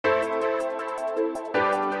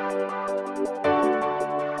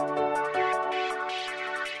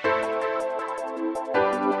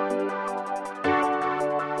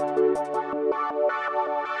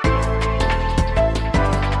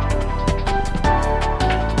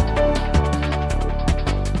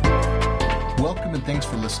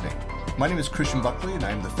thanks for listening. My name is Christian Buckley, and I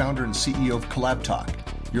am the founder and CEO of Collab Talk.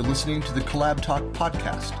 You're listening to the Collab Talk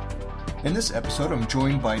podcast. In this episode, I'm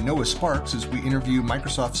joined by Noah Sparks as we interview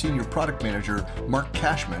Microsoft Senior Product Manager Mark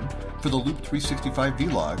Kashman for the Loop 365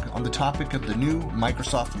 vlog on the topic of the new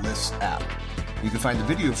Microsoft Lists app. You can find the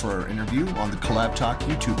video for our interview on the Collab Talk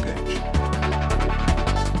YouTube page.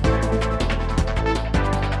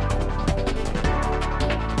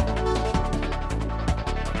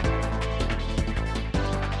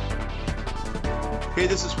 Hey,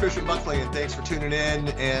 this is Christian Buckley, and thanks for tuning in.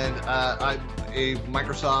 And I'm a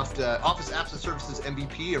Microsoft Office Apps and Services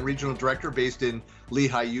MVP and Regional Director based in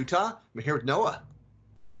Lehi, Utah. I'm here with Noah.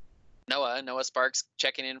 Noah Sparks,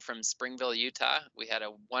 checking in from Springville, Utah. We had a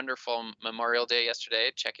wonderful Memorial Day yesterday,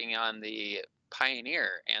 checking on the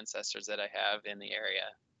pioneer ancestors that I have in the area.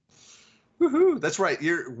 Woohoo! That's right.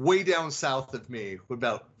 You're way down south of me.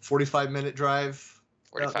 About 45-minute drive.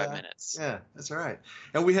 45 minutes. Yeah, that's all right.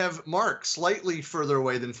 And we have Mark slightly further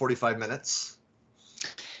away than 45 minutes.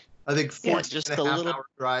 I think 14 just and a a half little hour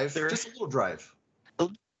drive. Just a little drive.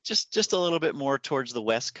 Just a little bit more towards the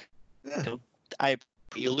west. Yeah.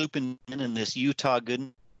 You're looping in this Utah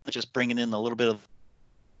goodness, just bringing in a little bit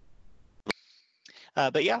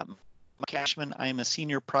of. But yeah, Kashman, I'm a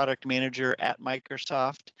senior product manager at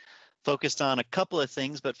Microsoft, focused on a couple of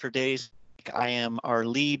things, but for days, I am our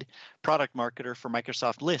lead product marketer for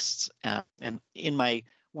Microsoft Lists. And in my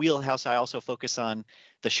wheelhouse, I also focus on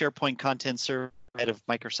the SharePoint content server of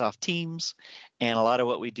Microsoft Teams and a lot of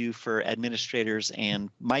what we do for administrators and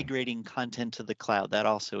migrating content to the cloud. That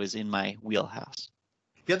also is in my wheelhouse.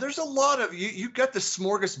 Yeah, there's a lot of, you've got the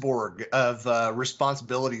smorgasbord of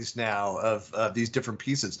responsibilities now of these different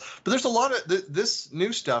pieces. But there's a lot of this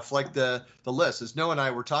new stuff like the list, as Noah and I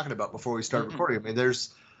were talking about before we started recording. I mean,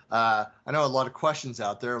 there's I know a lot of questions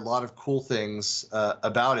out there, a lot of cool things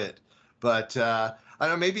about it, but I don't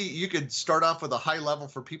know, maybe you could start off with a high level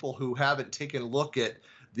for people who haven't taken a look at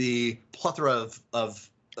the plethora of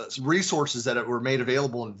resources that were made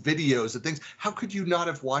available in videos and things. How could you not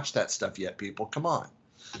have watched that stuff yet, people? Come on.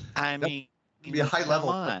 I mean, be a high level.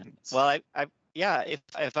 Well,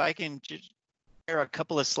 if I can share a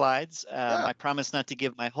couple of slides, I promise not to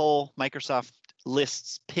give my whole Microsoft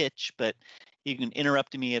Lists pitch, but you can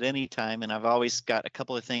interrupt me at any time, and I've always got a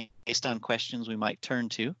couple of things based on questions we might turn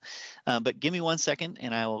to. But give me 1 second,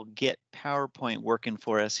 and I will get PowerPoint working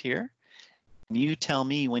for us here. And you tell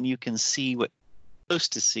me when you can see what you're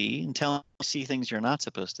supposed to see, and tell me see things you're not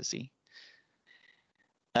supposed to see.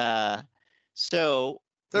 So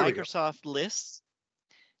Microsoft Lists.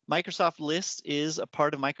 Microsoft Lists is a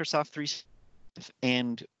part of Microsoft 365,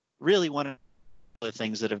 and really one of the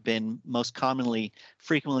things that have been most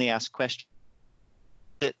frequently asked questions.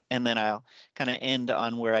 And then I'll kind of end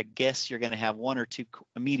on where I guess you're going to have one or two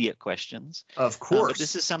immediate questions. Of course. But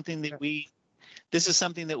this is something that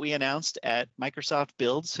we announced at Microsoft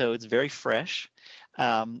Build, so it's very fresh.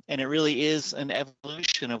 And it really is an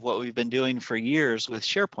evolution of what we've been doing for years with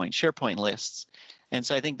SharePoint lists. And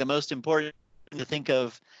so I think the most important to think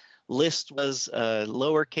of list was a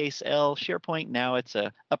lowercase L SharePoint. Now it's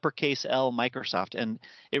a uppercase L Microsoft. And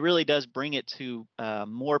it really does bring it to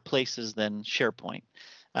more places than SharePoint.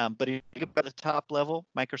 But if you think about the top level,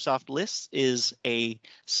 Microsoft Lists is a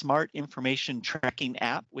smart information tracking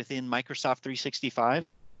app within Microsoft 365.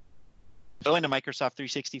 Go into Microsoft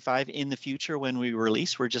 365 in the future when we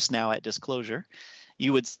release. We're just now at disclosure.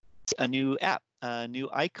 You would see a new app, a new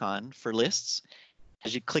icon for lists.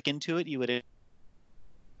 As you click into it, you would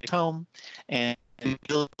home and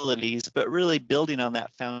abilities, but really building on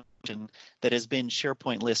that foundation that has been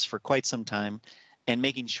SharePoint Lists for quite some time, and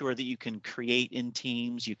making sure that you can create in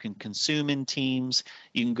Teams, you can consume in Teams,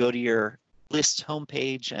 you can go to your Lists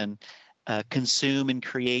homepage and consume and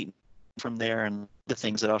create from there, and the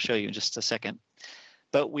things that I'll show you in just a second.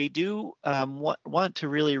 But we do want to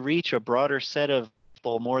really reach a broader set of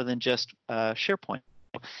people more than just SharePoint.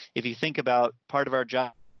 If you think about part of our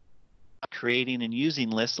job, creating and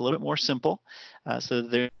using lists, a little bit more simple, so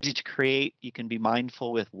they're easy to create. You can be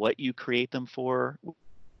mindful with what you create them for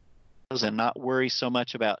and not worry so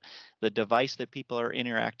much about the device that people are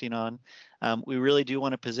interacting on. We really do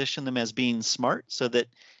want to position them as being smart so that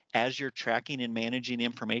as you're tracking and managing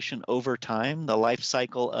information over time, the life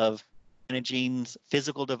cycle of managing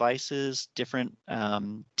physical devices, different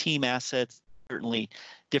team assets, certainly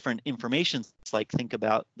different information, like think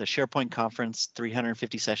about the SharePoint conference,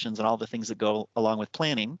 350 sessions, and all the things that go along with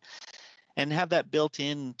planning, and have that built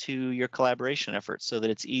into your collaboration efforts so that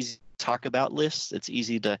it's easy to talk about lists, it's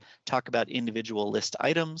easy to talk about individual list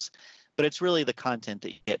items, but it's really the content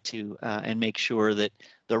that you get to and make sure that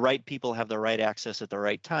the right people have the right access at the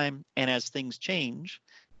right time. And as things change,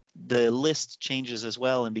 the list changes as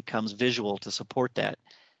well and becomes visual to support that,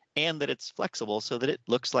 and that it's flexible so that it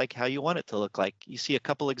looks like how you want it to look like. You see a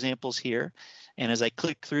couple examples here, and as I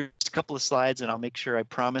click through a couple of slides, and I'll make sure I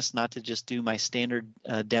promise not to just do my standard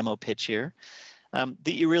demo pitch here,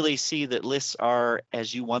 that you really see that lists are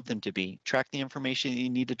as you want them to be. Track the information that you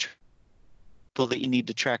need to people that you need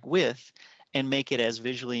to track with, and make it as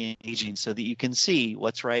visually engaging so that you can see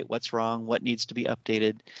what's right, what's wrong, what needs to be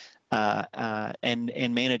updated,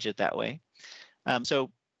 and manage it that way. So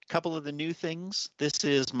a couple of the new things. This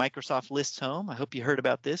is Microsoft Lists Home. I hope you heard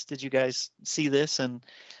about this. Did you guys see this and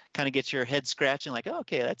kind of get your head scratching like, oh,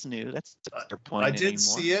 okay, that's new. That's a point. I did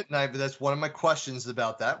see it, and that's one of my questions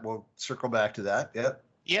about that. We'll circle back to that. Yep.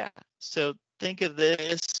 Yeah. So think of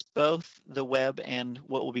this, both the web and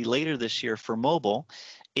what will be later this year for mobile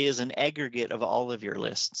is an aggregate of all of your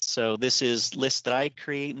lists. So this is lists that I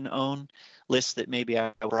create and own, lists that maybe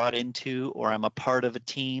I brought into or I'm a part of a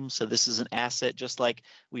team. So this is an asset, just like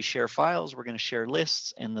we share files, we're going to share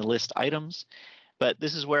lists and the list items. But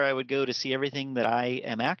this is where I would go to see everything that I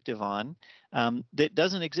am active on that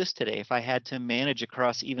doesn't exist today. If I had to manage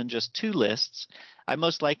across even just 2 lists, I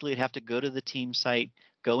most likely would have to go to the team site,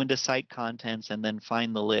 go into site contents, and then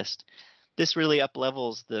find the list. This really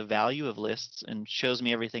up-levels the value of lists and shows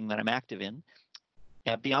me everything that I'm active in.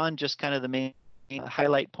 Beyond just kind of the main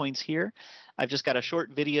highlight points here, I've just got a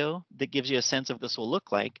short video that gives you a sense of what this will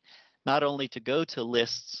look like, not only to go to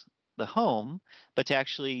lists, the home, but to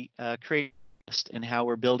actually create a list and how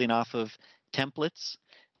we're building off of templates,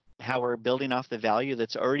 how we're building off the value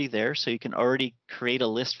that's already there. So you can already create a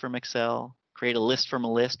list from Excel, create a list from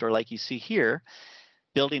a list, or like you see here,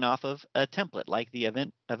 building off of a template like the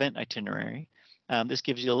event itinerary. This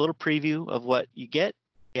gives you a little preview of what you get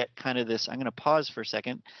kind of this. I'm going to pause for a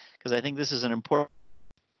second because I think this is an important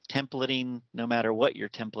templating no matter what you're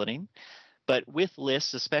templating. But with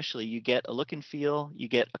lists especially, you get a look and feel, you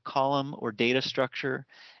get a column or data structure,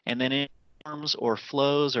 and then forms or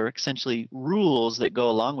flows or essentially rules that go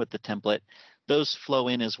along with the template, those flow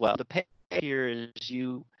in as well. The pay here is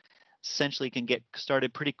you essentially can get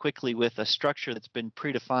started pretty quickly with a structure that's been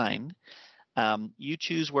predefined. You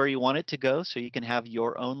choose where you want it to go, so you can have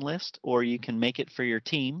your own list or you can make it for your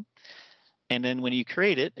team. And then when you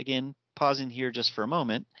create it, again, pausing here just for a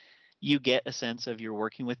moment, you get a sense of you're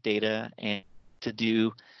working with data and to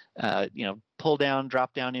do, pull down,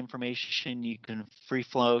 drop down information. You can free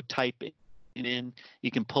flow, type it in. You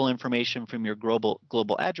can pull information from your global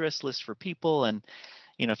address list for people. And,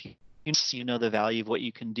 if you know the value of what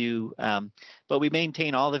you can do, but we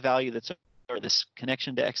maintain all the value that's or this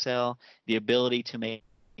connection to Excel, the ability to make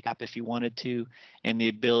app if you wanted to, and the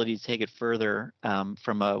ability to take it further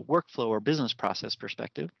from a workflow or business process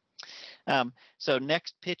perspective. So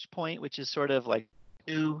next pitch point, which is sort of like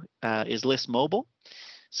new, is List Mobile.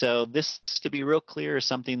 So this, to be real clear, is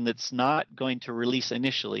something that's not going to release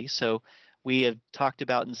initially. So we have talked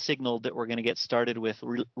about and signaled that we're going to get started with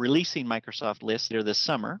releasing Microsoft Lists later this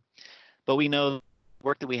summer, but we know the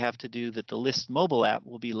work that we have to do that the List mobile app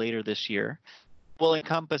will be later this year. Will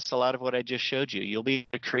encompass a lot of what I just showed you. You'll be able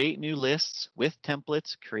to create new lists with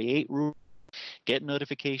templates, create rules, get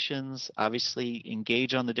notifications, obviously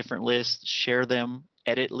engage on the different lists, share them,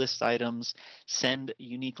 edit list items, send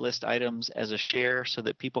unique list items as a share so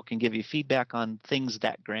that people can give you feedback on things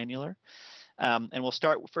that granular. And we'll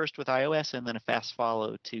start first with iOS and then a fast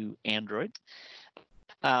follow to Android.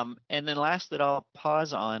 And then last that I'll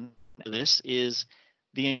pause on this is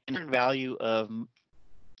the inherent value of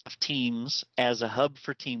Teams as a hub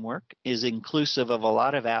for teamwork is inclusive of a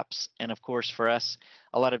lot of apps and, of course, for us,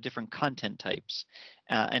 a lot of different content types.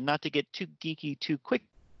 And not to get too geeky too quick,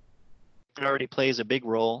 it already plays a big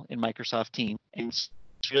role in Microsoft Teams. And it's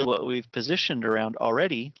really what we've positioned around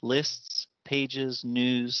already, lists, pages,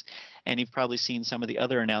 news, and you've probably seen some of the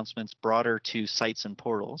other announcements broader to sites and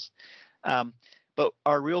portals. But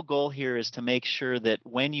our real goal here is to make sure that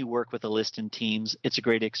when you work with a list in Teams, it's a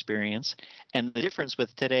great experience. And the difference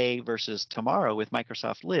with today versus tomorrow with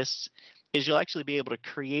Microsoft Lists is you'll actually be able to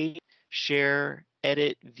create, share,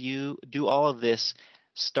 edit, view, do all of this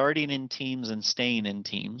starting in Teams and staying in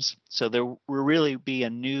Teams. So there will really be a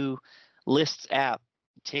new Lists app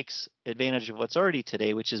that takes advantage of what's already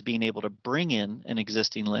today, which is being able to bring in an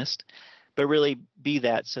existing list, but really be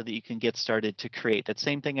that so that you can get started to create. That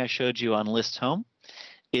same thing I showed you on List Home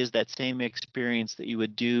is that same experience that you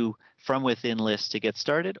would do from within Lists to get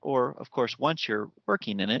started, or of course, once you're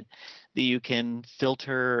working in it, that you can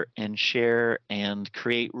filter and share and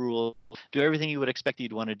create rules, do everything you would expect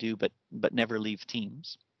you'd want to do, but never leave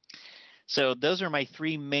Teams. So those are my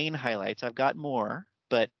three main highlights. I've got more,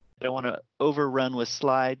 but I don't want to overrun with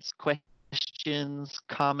slides, questions,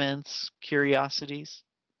 comments, curiosities.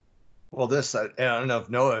 Well, I don't know if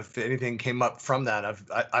Noah, if anything came up from that.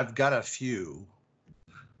 I've got a few.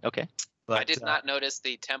 Okay. But, I did not notice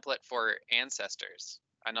the template for ancestors.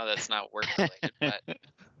 I know that's not work related, but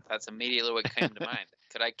that's immediately what came to mind.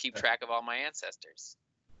 Could I keep track of all my ancestors?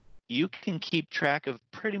 You can keep track of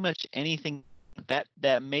pretty much anything.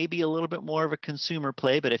 That may be a little bit more of a consumer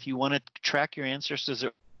play, but if you want to track your ancestors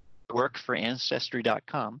at work for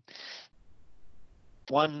Ancestry.com,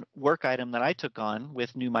 one work item that I took on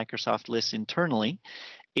with new Microsoft lists internally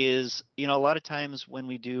is, a lot of times when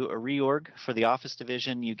we do a reorg for the Office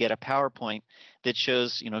division, you get a PowerPoint that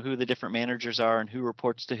shows, who the different managers are and who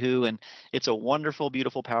reports to who. And it's a wonderful,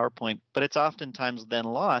 beautiful PowerPoint, but it's oftentimes then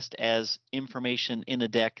lost as information in a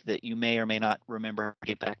deck that you may or may not remember to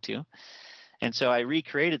get back to. And so I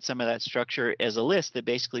recreated some of that structure as a list that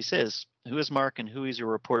basically says who is Mark and who he's a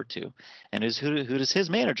report to, and who does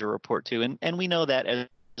his manager report to. And we know that as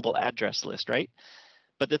a address list, right?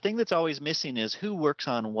 But the thing that's always missing is who works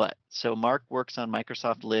on what. So Mark works on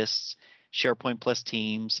Microsoft lists, SharePoint plus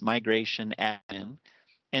Teams, migration, admin.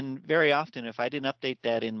 And very often, if I didn't update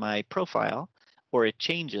that in my profile or it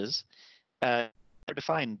changes, hard to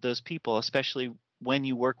find those people, especially when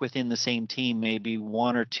you work within the same team, maybe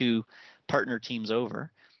one or two partner teams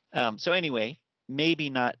over. So anyway, maybe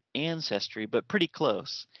not ancestry, but pretty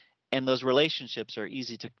close. And those relationships are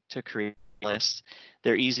easy to create lists.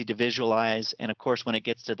 They're easy to visualize. And of course, when it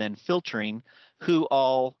gets to then filtering who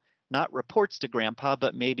all not reports to grandpa,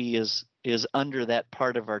 but maybe is under that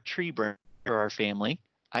part of our tree branch or our family,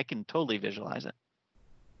 I can totally visualize it.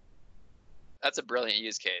 That's a brilliant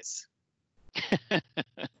use case.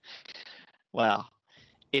 Wow.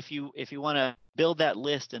 If you want to build that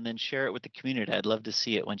list and then share it with the community, I'd love to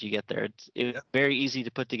see it once you get there. It's very easy to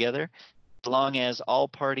put together. As long as all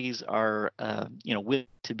parties are, willing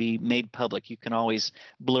to be made public, you can always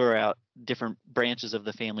blur out different branches of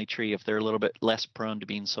the family tree if they're a little bit less prone to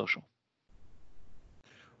being social.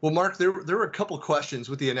 Well, Mark, there were a couple questions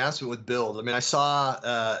with the announcement with Build. I mean, I saw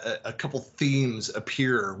a couple themes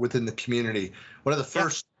appear within the community. One of the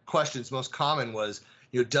first questions, most common, was,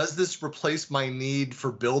 does this replace my need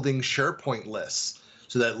for building SharePoint lists?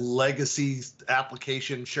 So that legacy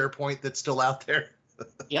application SharePoint that's still out there.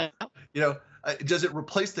 Yeah. Does it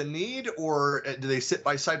replace the need, or do they sit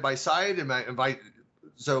side by side?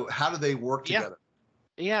 So how do they work together?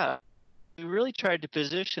 Yeah. We really tried to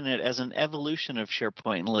position it as an evolution of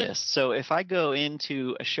SharePoint lists. So if I go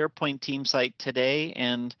into a SharePoint team site today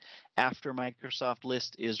and after Microsoft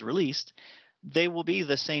List is released, they will be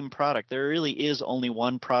the same product. There really is only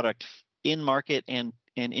one product in market and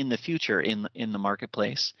in the future in the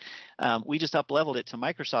marketplace. We just up-leveled it to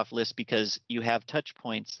Microsoft List because you have touch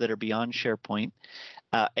points that are beyond SharePoint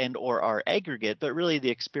and or are aggregate, but really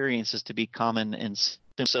the experience is to be common and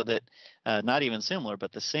so that not even similar,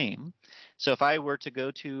 but the same. So if I were to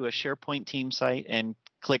go to a SharePoint team site and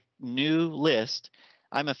click New List,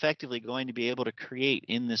 I'm effectively going to be able to create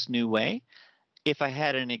in this new way. If I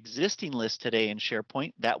had an existing list today in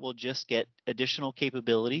SharePoint, that will just get additional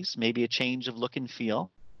capabilities, maybe a change of look and feel.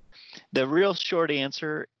 The real short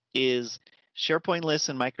answer is SharePoint lists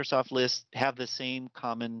and Microsoft lists have the same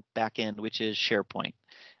common backend, which is SharePoint.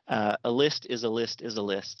 A list is a list is a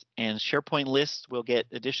list, and SharePoint lists will get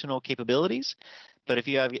additional capabilities. But if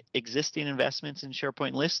you have existing investments in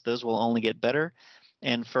SharePoint lists, those will only get better.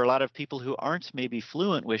 And for a lot of people who aren't maybe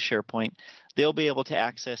fluent with SharePoint, they'll be able to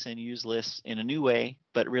access and use lists in a new way,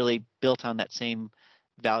 but really built on that same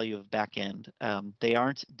value of backend. They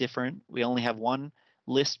aren't different. We only have one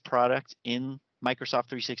list product in Microsoft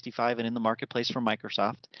 365 and in the marketplace from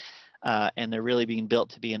Microsoft, and they're really being built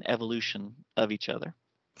to be an evolution of each other.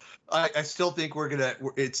 I still think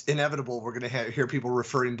it's inevitable we're gonna hear people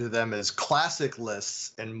referring to them as classic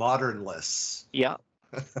lists and modern lists. Yeah.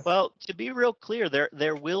 Well, to be real clear,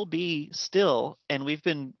 there will be still, and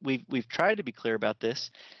we've tried to be clear about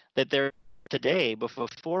this, that there today,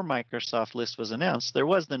 before Microsoft List was announced, there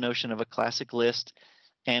was the notion of a classic list,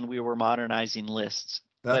 and we were modernizing lists.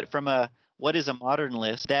 Yeah. But from what is a modern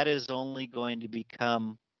list, that is only going to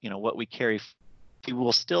become, what we carry. We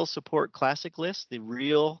will still support classic lists, the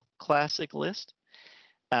real classic list.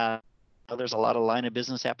 There's a lot of line of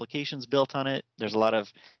business applications built on it. There's a lot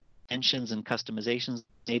of extensions and customizations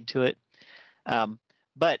made to it.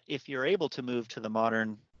 But if you're able to move to the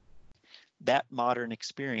modern, that modern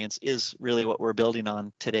experience is really what we're building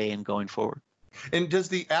on today and going forward. And does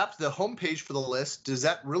the homepage for the list, does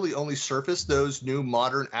that really only surface those new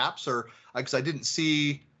modern apps? Or because I didn't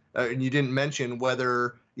see, and you didn't mention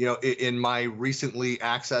whether in my recently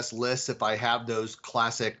accessed lists, if I have those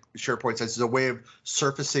classic SharePoint sites, is a way of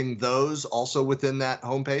surfacing those also within that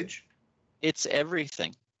homepage? It's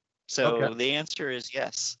everything. So Okay. the answer is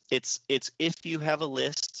yes. It's if you have a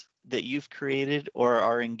list that you've created or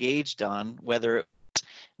are engaged on, whether it's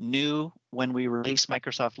new when we release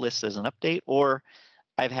Microsoft Lists as an update, or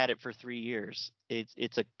I've had it for 3 years.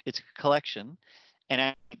 It's a collection.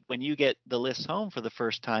 And when you get the list home for the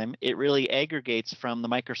first time, it really aggregates from the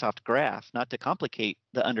Microsoft Graph, not to complicate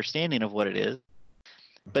the understanding of what it is,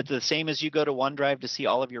 but the same as you go to OneDrive to see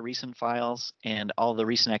all of your recent files and all the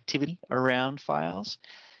recent activity around files.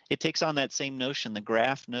 It takes on that same notion. The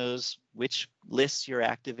graph knows which lists you're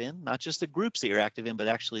active in, not just the groups that you're active in, but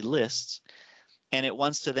actually lists. And it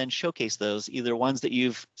wants to then showcase those, either ones that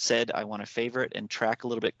you've said, I want to favorite and track a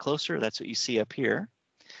little bit closer. That's what you see up here.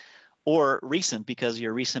 Or recent, because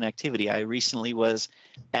your recent activity. I recently was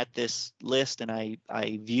at this list and I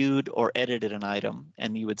viewed or edited an item,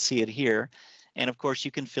 and you would see it here. And of course,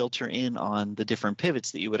 you can filter in on the different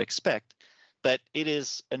pivots that you would expect. But it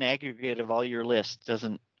is an aggregate of all your lists.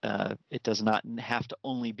 It does not have to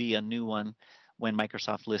only be a new one when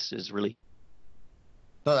Microsoft Lists is released.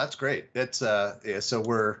 No, that's great. It's so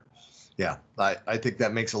I think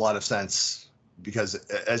that makes a lot of sense, because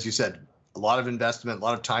as you said, a lot of investment, a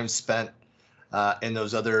lot of time spent in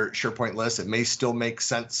those other SharePoint lists. It may still make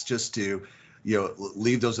sense just to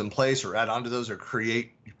leave those in place or add on to those or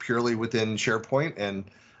create purely within SharePoint. And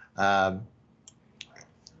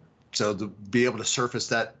so to be able to surface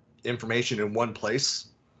that information in one place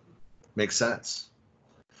makes sense.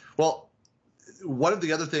 Well, one of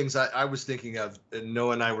the other things I was thinking of, and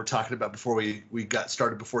Noah and I were talking about before we got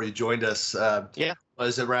started, before you joined us,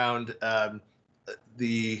 was around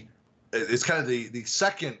it's kind of the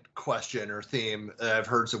second question or theme that I've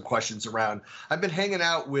heard some questions around. I've been hanging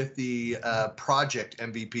out with the project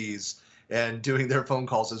MVPs and doing their phone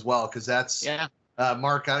calls as well, because that's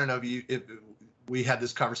Mark. I don't know if we had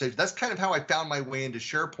this conversation. That's kind of how I found my way into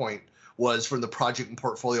SharePoint, was from the project and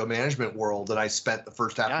portfolio management world, and I spent the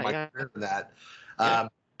first half of my career in that.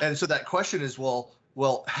 And so that question is, well,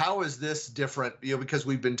 how is this different? Because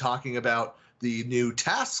we've been talking about the new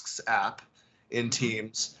Tasks app in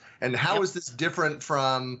Teams, and how is this different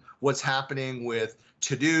from what's happening with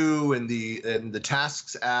To Do and the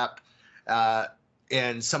Tasks app,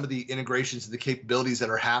 and some of the integrations and the capabilities that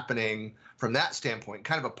are happening from that standpoint?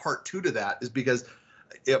 Kind of a part two to that is because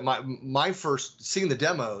my first seeing the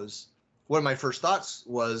demos, one of my first thoughts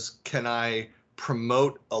was, can I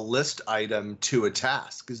promote a list item to a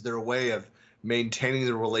task? Is there a way of maintaining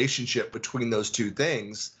the relationship between those two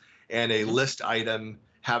things, and a list item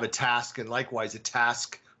have a task, and likewise a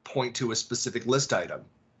task point to a specific list item?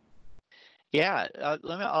 Yeah,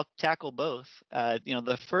 I'll tackle both.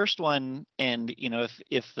 The first one, and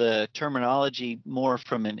if the terminology more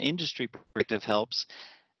from an industry perspective helps,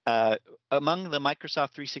 among the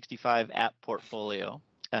Microsoft 365 app portfolio,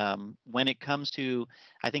 when it comes to,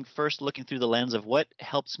 I think, first looking through the lens of what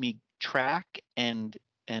helps me track and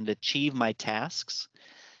achieve my tasks,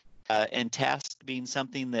 and tasks being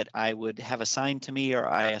something that I would have assigned to me or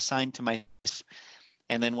I assign to myself,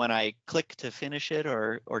 and then when I click to finish it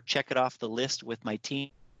or check it off the list with my team,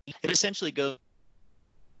 it essentially goes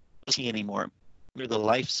anymore. The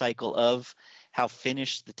life cycle of how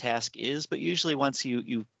finished the task is, but usually once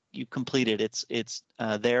you complete it, it's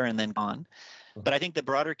there and then gone. But I think the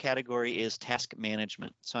broader category is task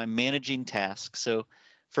management. So I'm managing tasks. So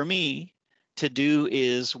for me, To Do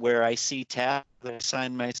is where I see tasks that I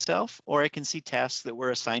assign myself, or I can see tasks that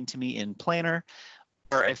were assigned to me in Planner,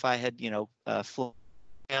 or if I had, full.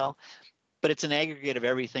 But it's an aggregate of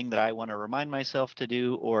everything that I want to remind myself to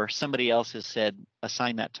do, or somebody else has said,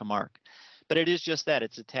 assign that to Mark. But it is just that.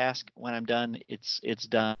 It's a task. When I'm done, it's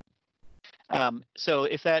done. So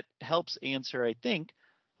if that helps answer, I think,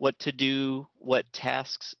 what To Do, what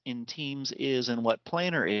tasks in Teams is, and what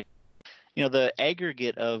Planner is, the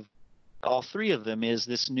aggregate of all three of them is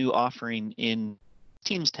this new offering in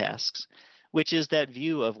Teams tasks, which is that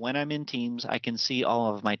view of when I'm in Teams, I can see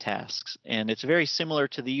all of my tasks. And it's very similar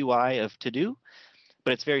to the UI of To Do,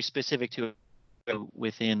 but it's very specific to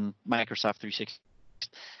within Microsoft 365.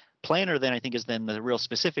 Planner then I think is then the real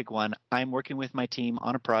specific one. I'm working with my team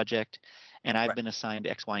on a project, and I've been assigned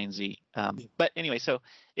X, Y, and Z. But anyway, so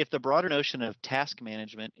if the broader notion of task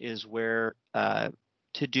management is where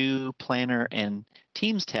To Do, Planner, and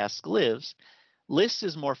Teams tasks lives, Lists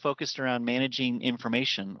is more focused around managing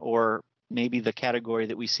information, or maybe the category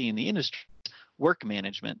that we see in the industry, work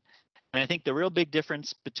management. And I think the real big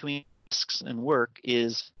difference between tasks and work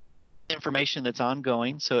is information that's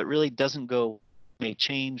ongoing, so it really doesn't go, may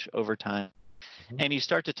change over time. And you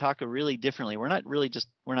start to talk really differently. We're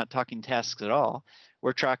not talking tasks at all.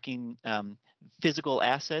 We're talking physical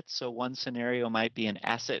assets. So one scenario might be an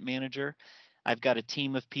asset manager. I've got a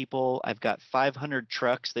team of people. I've got 500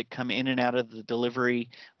 trucks that come in and out of the delivery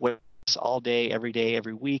warehouse all day,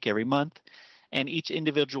 every week, every month. And each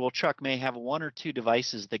individual truck may have one or two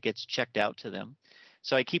devices that gets checked out to them.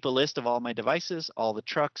 So I keep a list of all my devices, all the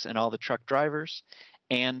trucks, and all the truck drivers,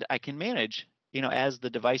 and I can manage, as the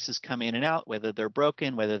devices come in and out, whether they're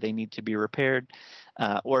broken, whether they need to be repaired,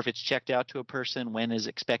 or if it's checked out to a person, when is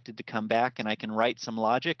expected to come back, and I can write some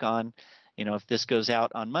logic on, if this goes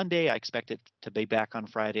out on Monday, I expect it to be back on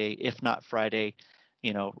Friday. If not Friday,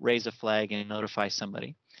 raise a flag and notify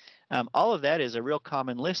somebody. All of that is a real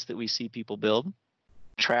common list that we see people build.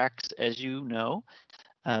 Tracks, as you know,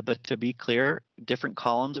 but to be clear, different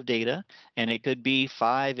columns of data, and it could be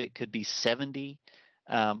 5, it could be 70.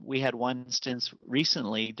 We had one instance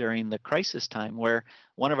recently during the crisis time where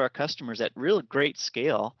one of our customers at real great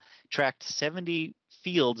scale tracked 70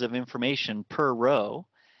 fields of information per row,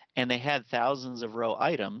 and they had thousands of row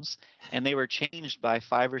items, and they were changed by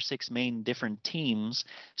 5 or 6 main different teams,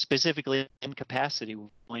 specifically in capacity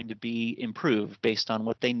going to be improved based on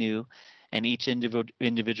what they knew, and each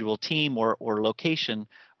individual team or location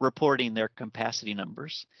reporting their capacity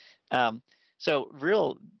numbers. So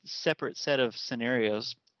real separate set of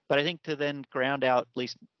scenarios. But I think to then ground out, at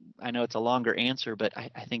least I know it's a longer answer, but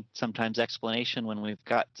I think sometimes explanation when we've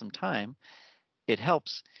got some time, it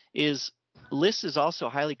helps, is lists is also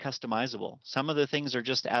highly customizable. Some of the things are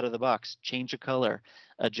just out of the box, change a color,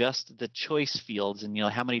 adjust the choice fields, and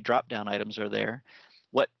how many drop-down items are there,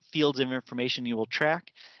 what fields of information you will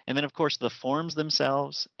track, and then of course the forms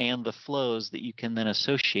themselves and the flows that you can then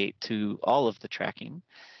associate to all of the tracking.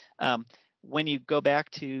 When you go back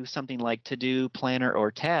to something like To-Do, Planner,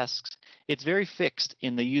 or Tasks, it's very fixed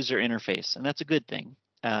in the user interface, and that's a good thing.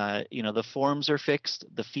 The forms are fixed,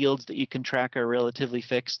 the fields that you can track are relatively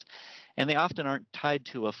fixed, and they often aren't tied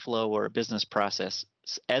to a flow or a business process,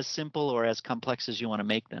 as simple or as complex as you want to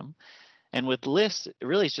make them. And with lists, it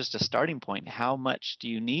really is just a starting point. How much do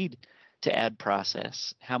you need to add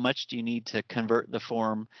process? How much do you need to convert the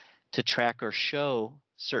form to track or show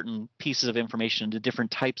certain pieces of information to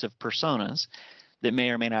different types of personas that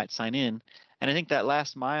may or may not sign in? And I think that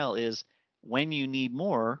last mile is when you need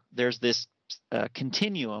more, there's this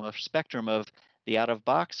continuum of spectrum of the out of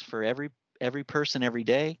box for every person every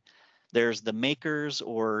day. There's the makers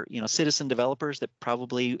or citizen developers that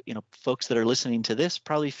probably folks that are listening to this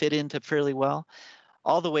probably fit into fairly well,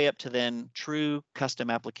 all the way up to then true custom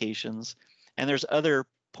applications. And there's other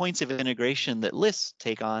points of integration that lists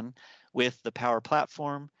take on with the Power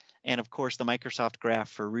Platform, and of course the Microsoft Graph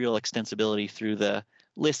for real extensibility through the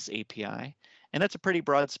Lists API. And that's a pretty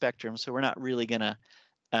broad spectrum, so we're not really going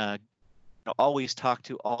to always talk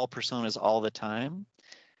to all personas all the time.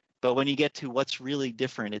 But when you get to what's really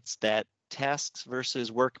different, it's that tasks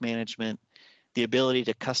versus work management, the ability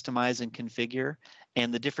to customize and configure,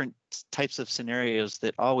 and the different types of scenarios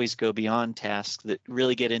that always go beyond tasks that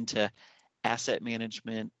really get into asset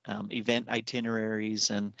management, event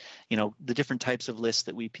itineraries, and the different types of lists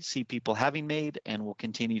that we see people having made and will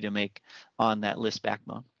continue to make on that list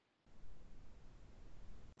backbone.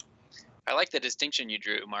 I like the distinction you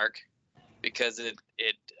drew, Mark, because it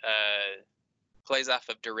plays off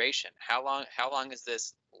of duration. How long is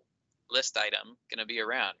this list item going to be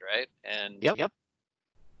around, right? And yep.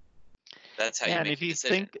 That's how you make a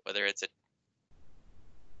decision, whether it's a.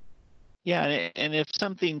 Yeah, and if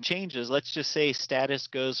something changes, let's just say status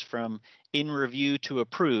goes from in review to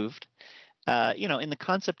approved. In the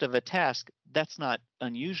concept of a task, that's not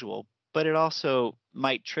unusual, but it also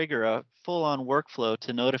might trigger a full-on workflow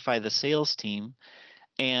to notify the sales team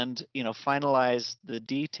and finalize the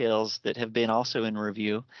details that have been also in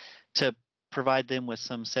review to provide them with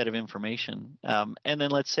some set of information. And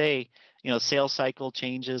then let's say sales cycle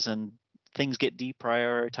changes and things get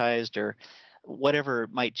deprioritized or whatever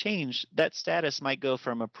might change, that status might go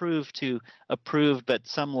from approved to approved, but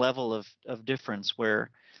some level of difference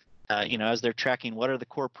where as they're tracking what are the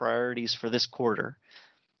core priorities for this quarter,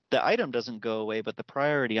 the item doesn't go away, but the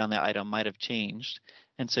priority on the item might have changed.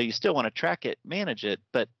 And so you still want to track it, manage it,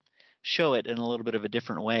 but show it in a little bit of a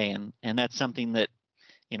different way. And that's something that,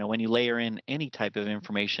 when you layer in any type of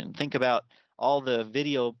information, think about all the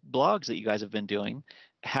video blogs that you guys have been doing,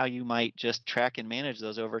 how you might just track and manage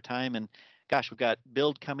those over time. And gosh, we've got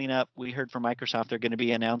Build coming up. We heard from Microsoft they're going to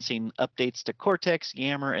be announcing updates to Cortex,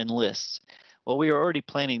 Yammer, and Lists. Well, we are already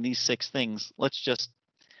planning these 6 things. Let's just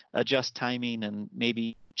adjust timing and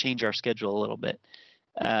maybe change our schedule a little bit.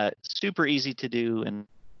 Super easy to do, and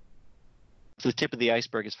the tip of the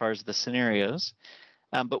iceberg as far as the scenarios.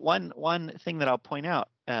 But one thing that I'll point out,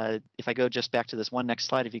 if I go just back to this one next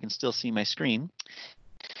slide, if you can still see my screen,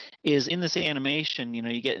 is in this animation,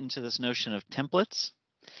 you get into this notion of templates.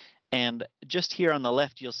 And just here on the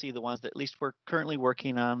left, you'll see the ones that at least we're currently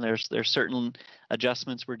working on. There's certain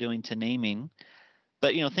adjustments we're doing to naming.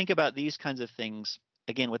 But think about these kinds of things,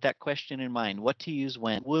 again, with that question in mind. What to use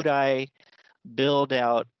when? Would I build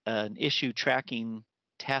out an issue tracking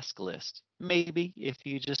task list? Maybe, if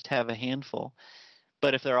you just have a handful.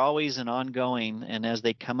 But if they're always an ongoing, and as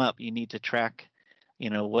they come up, you need to track,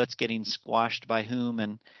 what's getting squashed by whom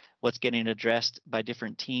and what's getting addressed by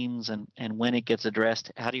different teams, and when it gets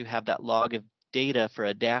addressed, how do you have that log of data for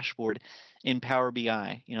a dashboard in Power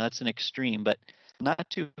BI? That's an extreme, but not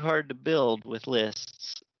too hard to build with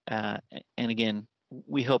lists. And again,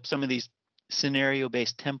 we hope some of these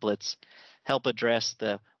scenario-based templates help address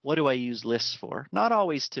the what do I use lists for? Not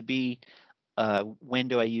always to be when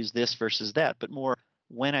do I use this versus that, but more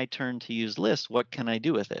when I turn to use lists, what can I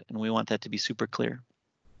do with it? And we want that to be super clear.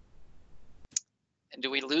 And do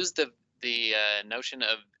we lose the notion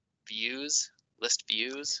of views, list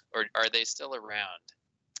views, or are they still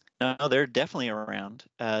around? No, they're definitely around.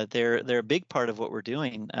 They're a big part of what we're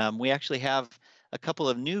doing. We actually have a couple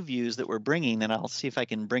of new views that we're bringing, and I'll see if I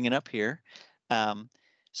can bring it up here.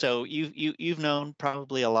 So you've known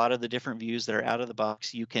probably a lot of the different views that are out of the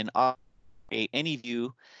box. You can create any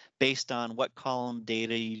view based on what column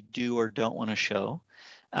data you do or don't want to show.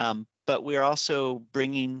 But we're also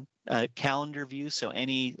bringing a calendar view, so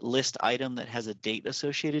any list item that has a date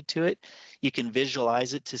associated to it, you can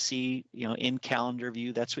visualize it to see, in calendar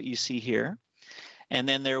view. That's what you see here. And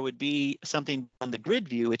then there would be something on the grid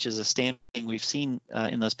view, which is a standard thing we've seen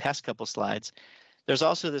in those past couple slides. There's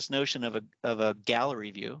also this notion of a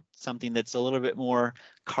gallery view, something that's a little bit more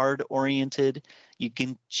card oriented. You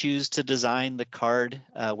can choose to design the card,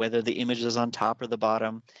 whether the image is on top or the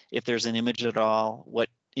bottom, if there's an image at all, what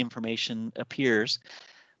information appears.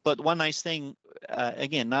 But one nice thing,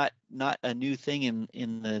 again, not a new thing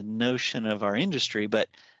in the notion of our industry, but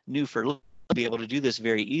new for to be able to do this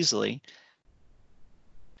very easily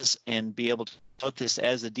and be able to put this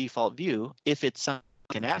as a default view. If it's like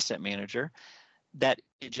an asset manager, that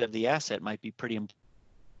image of the asset might be pretty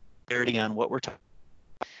important on what we're talking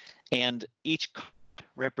about. And each card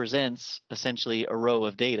represents essentially a row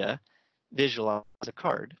of data visualized as a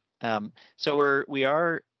card. So we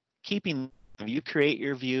are keeping. You create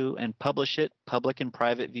your view and publish it, public and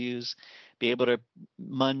private views, be able to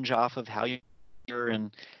munge off of how you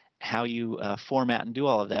and how you format and do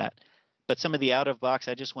all of that. But some of the out of box,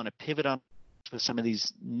 I just want to pivot on with some of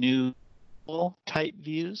these new type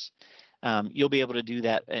views. You'll be able to do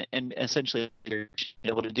that, and essentially you're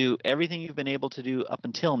able to do everything you've been able to do up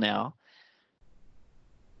until now.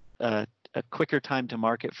 A quicker time to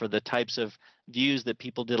market for the types of views that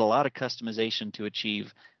people did a lot of customization to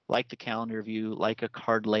achieve, like the calendar view, like a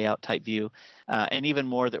card layout type view, and even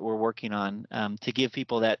more that we're working on to give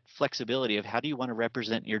people that flexibility of how do you want to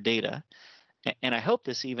represent your data. And I hope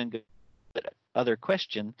this even goes to the other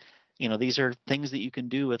question. These are things that you can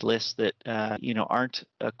do with lists that aren't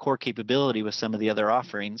a core capability with some of the other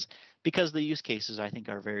offerings, because the use cases, I think,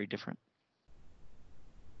 are very different.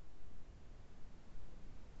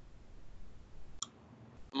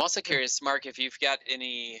 I'm also curious, Mark, if you've got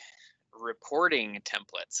any reporting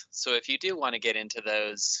templates. So if you do want to get into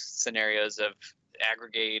those scenarios of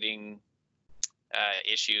aggregating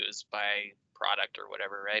issues by product or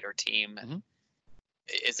whatever, right, or team,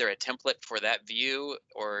 is there a template for that view,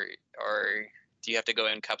 or do you have to go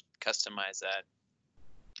and customize that?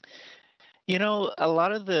 A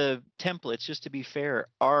lot of the templates, just to be fair,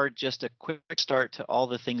 are just a quick start to all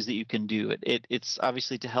the things that you can do. It's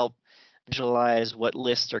obviously to help visualize what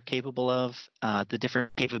lists are capable of, the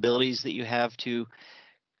different capabilities that you have to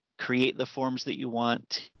create the forms that you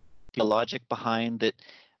want, the logic behind that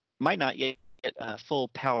might not yet full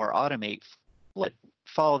power automate, but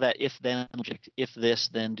follow that if-then logic, if this,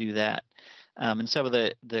 then do that. And some of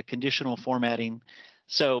the conditional formatting.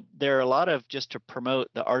 So there are a lot of just to promote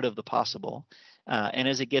the art of the possible. And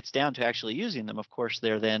as it gets down to actually using them, of course,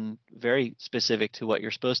 they're then very specific to what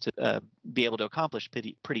you're supposed to be able to accomplish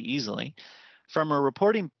pretty easily. From a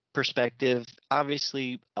reporting perspective,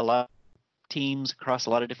 obviously, a lot of teams across a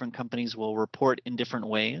lot of different companies will report in different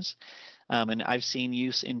ways. And I've seen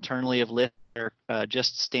use internally of lists that are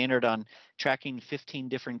just standard on tracking 15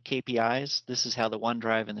 different KPIs. This is how the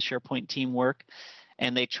OneDrive and the SharePoint team work.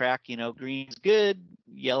 And they track, green is good,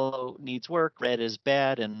 yellow needs work, red is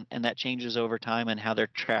bad, and that changes over time and how they're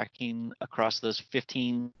tracking across those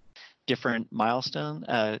 15 different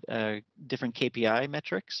different KPI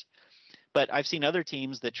metrics. But I've seen other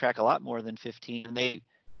teams that track a lot more than 15, and they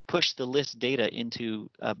push the list data into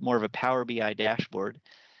more of a Power BI dashboard.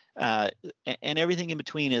 And everything in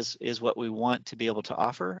between is what we want to be able to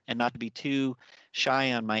offer, and not to be too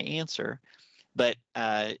shy on my answer. But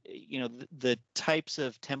the types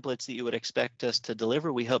of templates that you would expect us to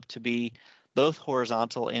deliver, we hope to be both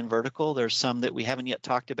horizontal and vertical. There's some that we haven't yet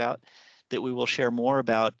talked about that we will share more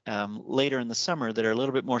about later in the summer that are a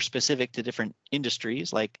little bit more specific to different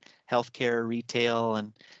industries like healthcare, retail,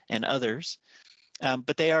 and others.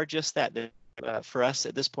 But they are just that. For us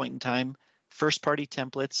at this point in time, first-party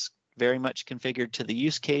templates very much configured to the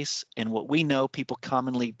use case and what we know people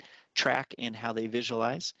commonly track and how they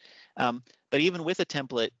visualize. But even with a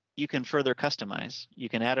template, you can further customize. You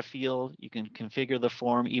can add a field, you can configure the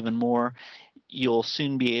form even more. You'll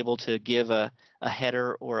soon be able to give a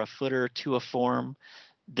header or a footer to a form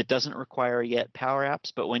that doesn't require yet Power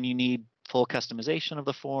Apps, but when you need full customization of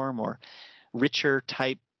the form or richer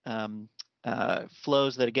type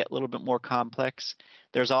flows that get a little bit more complex,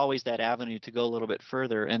 there's always that avenue to go a little bit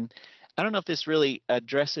further. And I don't know if this really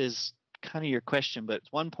addresses kind of your question, but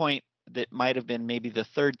it's one point that might have been maybe the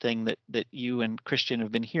third thing that you and Christian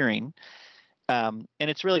have been hearing. And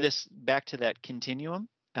it's really this back to that continuum.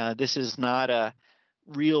 This is not a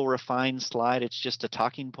real refined slide. It's just a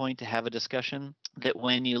talking point to have a discussion that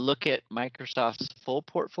when you look at Microsoft's full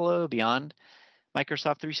portfolio beyond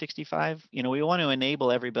Microsoft 365, we want to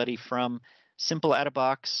enable everybody from simple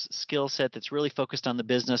out-of-box skill set that's really focused on the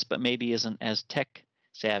business, but maybe isn't as tech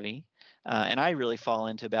savvy. And I really fall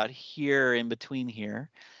into about here in between here,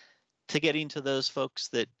 to getting to those folks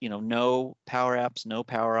that know Power Apps, know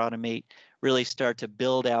Power Automate, really start to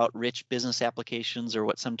build out rich business applications, or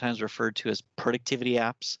what's sometimes referred to as productivity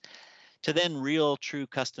apps, to then real true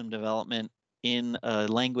custom development in a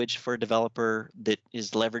language for a developer that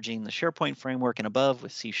is leveraging the SharePoint framework and above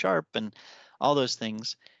with C# and all those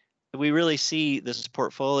things. We really see this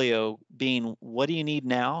portfolio being, what do you need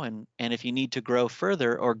now? And if you need to grow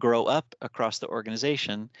further or grow up across the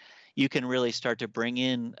organization, you can really start to bring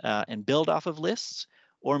in and build off of lists,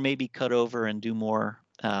 or maybe cut over and do more,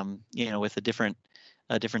 with a different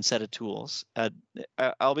set of tools.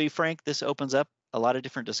 I'll be frank, this opens up a lot of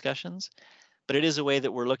different discussions, but it is a way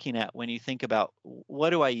that we're looking at when you think about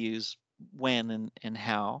what do I use, when, and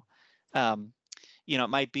how. It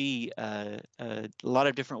might be a lot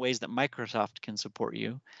of different ways that Microsoft can support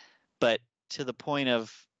you, but to the point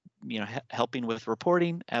of helping with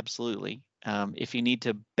reporting, absolutely. If you need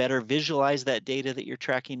to better visualize that data that you're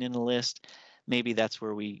tracking in a list, maybe that's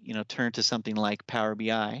where we turn to something like Power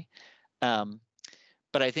BI.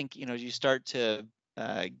 But I think as you start to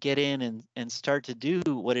get in and start to do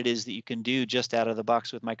what it is that you can do just out of the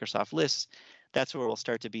box with Microsoft Lists, that's where we'll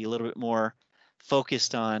start to be a little bit more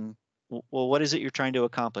focused on, well, what is it you're trying to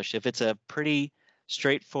accomplish? If it's a pretty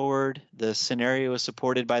straightforward, the scenario is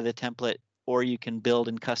supported by the template, or you can build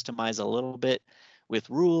and customize a little bit with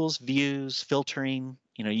rules, views, filtering,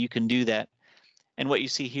 you can do that. And what you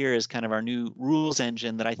see here is kind of our new rules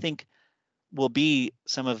engine that I think will be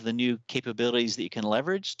some of the new capabilities that you can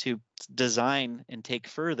leverage to design and take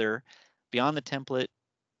further beyond the template,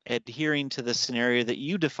 adhering to the scenario that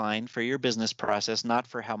you define for your business process, not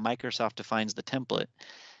for how Microsoft defines the template,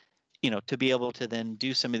 to be able to then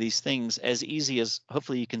do some of these things as easy as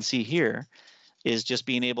hopefully you can see here, is just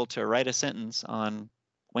being able to write a sentence on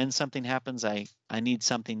when something happens, I need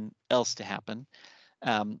something else to happen.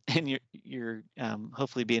 And you're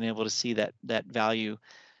hopefully being able to see that value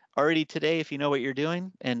already today if you know what you're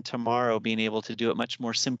doing, and tomorrow being able to do it much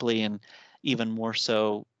more simply, and even more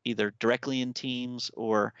so either directly in Teams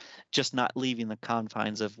or just not leaving the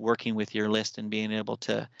confines of working with your list and being able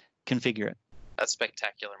to configure it. That's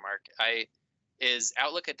spectacular, Mark. Is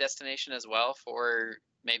Outlook a destination as well for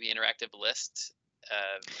maybe interactive list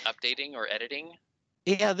updating or editing?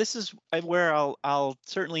 Yeah, this is where I'll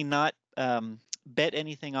certainly not bet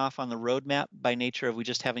anything off on the roadmap by nature of we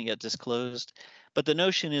just haven't yet disclosed. But the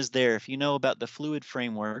notion is there. If you know about the Fluid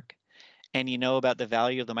framework and you know about the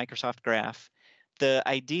value of the Microsoft Graph, the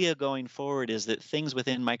idea going forward is that things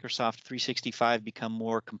within Microsoft 365 become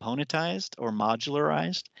more componentized or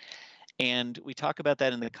modularized. And we talk about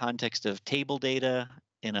that in the context of table data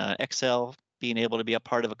in Excel being able to be a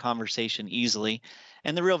part of a conversation easily.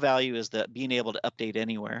 And the real value is that being able to update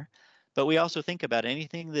anywhere. But we also think about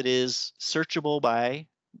anything that is searchable by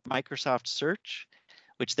Microsoft Search,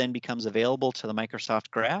 which then becomes available to the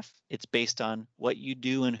Microsoft Graph. It's based on what you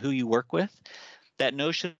do and who you work with. That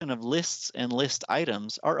notion of lists and list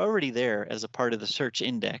items are already there as a part of the search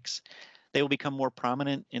index. they will become more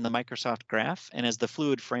prominent in the Microsoft Graph. And as the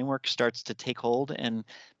Fluid framework starts to take hold and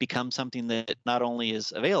become something that not only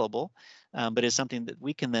is available, but is something that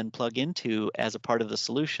we can then plug into as a part of the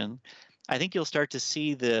solution, I think you'll start to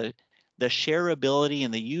see the shareability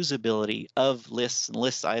and the usability of lists and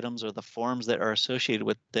list items, or the forms that are associated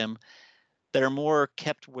with them, that are more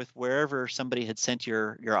kept with wherever somebody had sent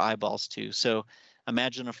your eyeballs to. So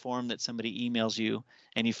imagine a form that somebody emails you,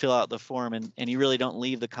 and you fill out the form, and you really don't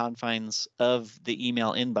leave the confines of the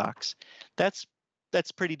email inbox. That's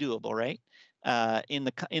pretty doable, right? In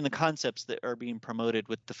the concepts that are being promoted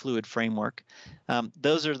with the Fluid framework.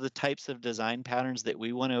 Those are the types of design patterns that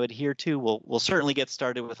we want to adhere to. We'll certainly get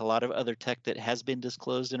started with a lot of other tech that has been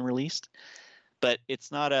disclosed and released, but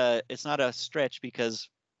it's not a stretch, because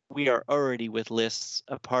we are already with lists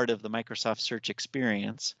a part of the Microsoft Search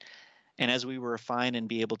experience. And as we refine and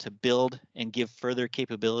be able to build and give further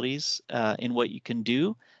capabilities in what you can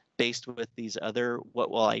do based with these other,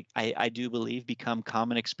 what will I do believe become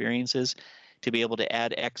common experiences, to be able to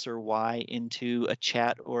add X or Y into a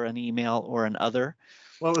chat or an email or an other.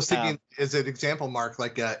 Well, I was thinking as an example, Mark,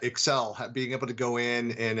 like Excel, being able to go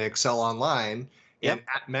in Excel Online and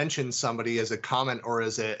mention somebody as a comment or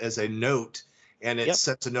as a note, and it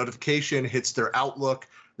sets a notification, hits their Outlook.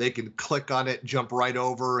 They can click on it, jump right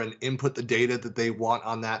over, and input the data that they want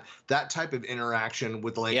on that. That type of interaction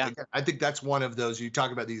with the link. Again, I think that's one of those. You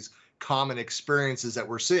talk about these common experiences that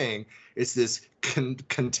we're seeing. It's this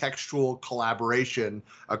contextual collaboration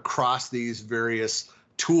across these various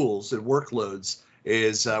tools and workloads.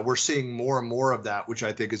 We're seeing more and more of that, which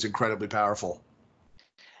I think is incredibly powerful.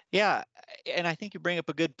 Yeah, and I think you bring up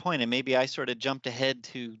a good point, and maybe I sort of jumped ahead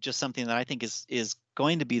to just something that I think is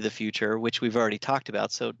going to be the future, which we've already talked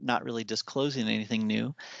about, so not really disclosing anything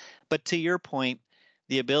new. But to your point,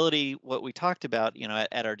 the ability, what we talked about,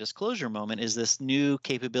 at our disclosure moment, is this new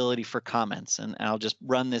capability for comments. And I'll just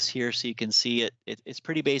run this here so you can see it. It's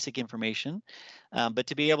pretty basic information, but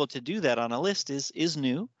to be able to do that on a list is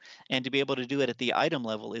new, and to be able to do it at the item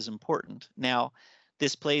level is important. Now,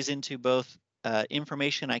 this plays into both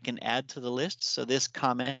information I can add to the list. So this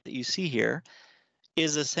comment that you see here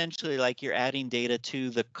is essentially like you're adding data to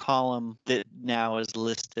the column that now is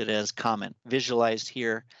listed as comment, visualized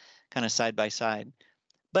here kind of side by side.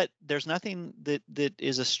 But there's nothing that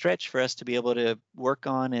is a stretch for us to be able to work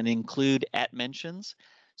on and include at mentions,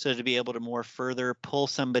 so to be able to more further pull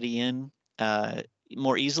somebody in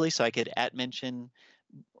more easily. So I could at mention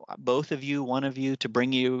both of you, one of you, to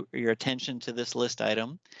bring your attention to this list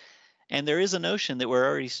item. And there is a notion that we're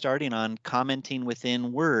already starting on commenting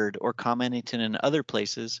within Word or commenting in other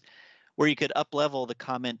places, where you could up-level the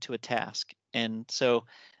comment to a task. And so,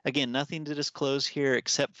 again, nothing to disclose here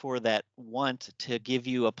except for that want to give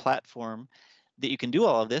you a platform that you can do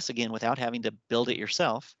all of this, again, without having to build it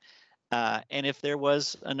yourself. And if there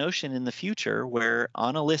was a notion in the future where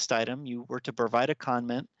on a list item you were to provide a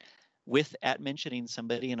comment with at mentioning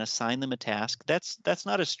somebody and assign them a task, that's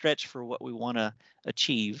not a stretch for what we want to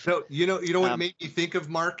achieve. No, you know what made me think of,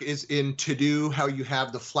 Mark, is in To Do, how you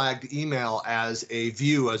have the flagged email as a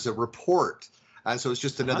view, as a report. And so it's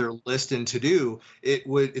just another list in To Do.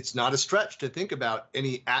 It's not a stretch to think about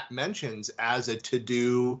any at mentions as a To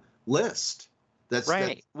Do list. That's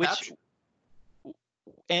right.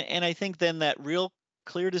 And I think then that real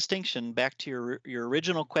clear distinction, back to your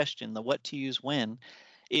original question, the what to use when,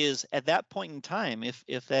 is at that point in time,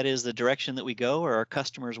 if that is the direction that we go or our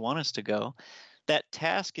customers want us to go, that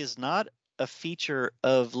task is not a feature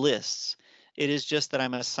of lists. It is just that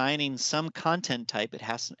I'm assigning some content type, it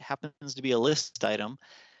happens to be a list item,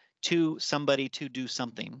 to somebody to do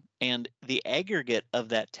something. And the aggregate of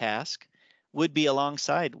that task would be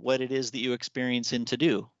alongside what it is that you experience in To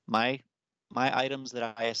Do. My items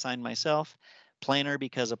that I assign myself, planner,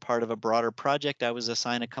 because a part of a broader project, I was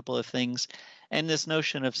assigned a couple of things. And this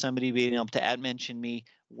notion of somebody being able to mention me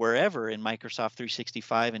wherever in Microsoft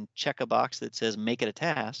 365 and check a box that says make it a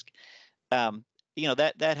task,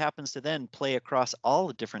 that happens to then play across all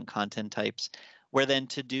the different content types, where then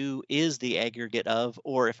To Do is the aggregate of,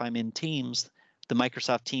 or if I'm in Teams, the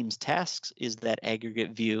Microsoft Teams tasks is that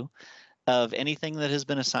aggregate view of anything that has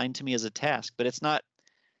been assigned to me as a task. But it's not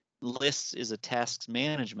lists is a tasks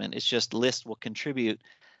management. It's just list will contribute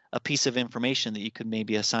a piece of information that you could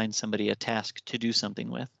maybe assign somebody a task to do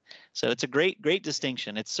something with. So it's a great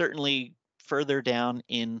distinction. It's certainly further down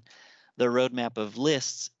in the roadmap of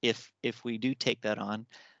lists if we do take that on.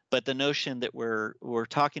 But the notion that we're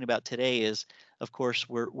talking about today is, of course,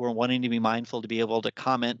 we're wanting to be mindful to be able to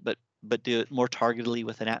comment, but do it more targetedly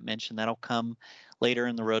with an at mention. That'll come later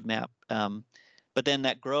in the roadmap. But then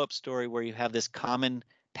that grow up story where you have this common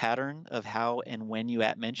pattern of how and when you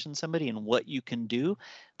 @mention somebody and what you can do,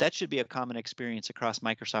 that should be a common experience across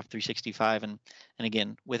Microsoft 365. And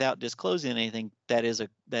again, without disclosing anything, that is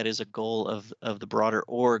a goal of the broader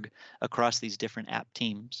org across these different app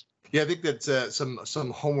teams. Yeah, I think that's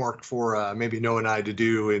some homework for maybe Noah and I to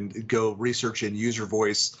do, and go research in user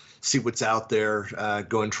voice, see what's out there,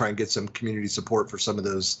 go and try and get some community support for some of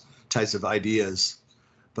those types of ideas.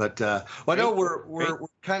 But well, I know we're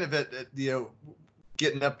kind of at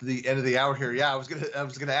getting up to the end of the hour here. Yeah, I was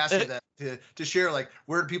gonna ask you that to share, like,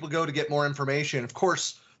 where do people go to get more information? Of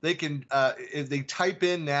course, they can if they type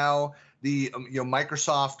in now the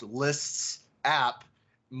Microsoft Lists app.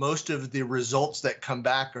 Most of the results that come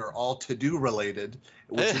back are all to-do related,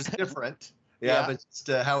 which is different. Yeah, but just,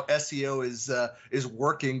 how SEO is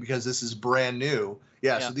working, because this is brand new.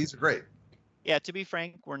 Yeah, so these are great. Yeah, to be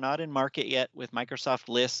frank, we're not in market yet with Microsoft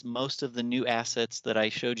Lists. Most of the new assets that I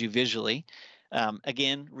showed you visually.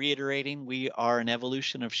 Again, reiterating, we are an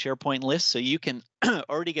evolution of SharePoint lists, so you can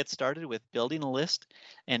already get started with building a list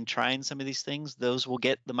and trying some of these things. Those will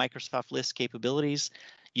get the Microsoft List capabilities.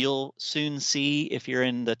 You'll soon see, if you're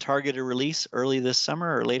in the targeted release early this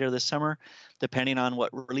summer or later this summer, depending on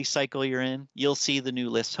what release cycle you're in, you'll see the new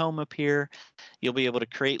list home appear. You'll be able to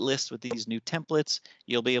create lists with these new templates.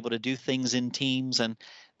 You'll be able to do things in teams.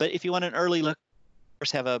 But if you want an early look, of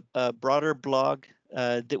course, have a broader blog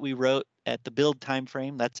that we wrote at the build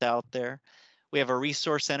timeframe. That's out there. We have a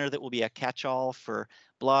resource center that will be a catch-all for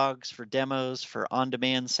blogs, for demos, for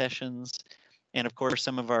on-demand sessions, and of course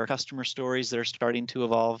some of our customer stories that are starting to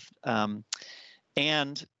evolve.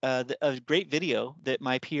 And a great video that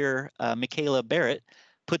my peer Michaela Barrett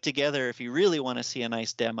put together if you really want to see a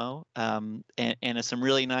nice demo, and some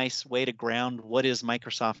really nice way to ground what is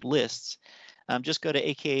Microsoft Lists. Just go to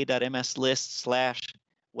aka.mslist/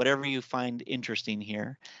 whatever you find interesting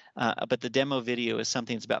here. But the demo video is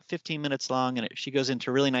something that's about 15 minutes long, and she goes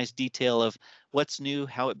into really nice detail of what's new,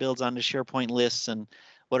 how it builds onto SharePoint lists, and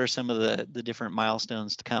what are some of the different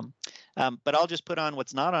milestones to come. But I'll just put on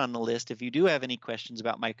what's not on the list. If you do have any questions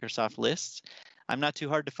about Microsoft Lists, I'm not too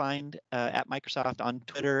hard to find at Microsoft on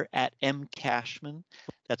Twitter at @mkashman.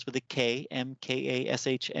 That's with a K,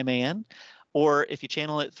 MKASHMAN. Or if you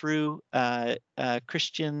channel it through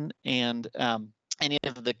Christian and any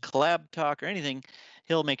of the collab talk or anything,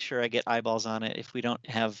 he'll make sure I get eyeballs on it. If we don't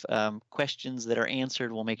have questions that are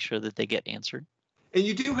answered, we'll make sure that they get answered. And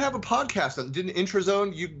you do have a podcast. Didn't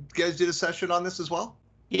IntraZone, you guys did a session on this as well?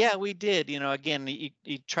 Yeah, we did. Again,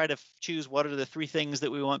 you try to choose what are the 3 things that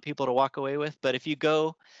we want people to walk away with. But if you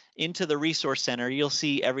go into the resource center, you'll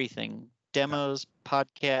see everything: demos,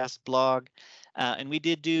 podcasts, blog. And we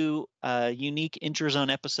did do a unique IntraZone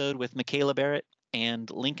episode with Michaela Barrett and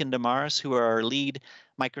Lincoln Damaris, who are our lead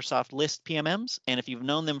Microsoft List PMMs. And if you've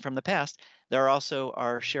known them from the past, they're also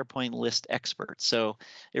our SharePoint List experts. So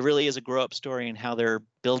it really is a grow-up story in how they're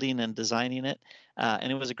building and designing it.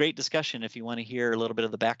 And it was a great discussion if you want to hear a little bit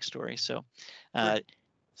of the backstory. So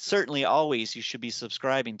certainly always you should be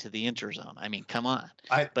subscribing to the IntraZone. I mean, come on.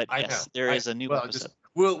 But yes, there is a new episode.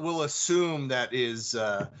 We'll assume that is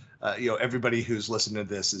everybody who's listening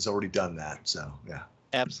to this has already done that. So yeah.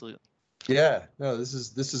 Absolutely. Yeah, no, this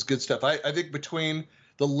is good stuff. I think between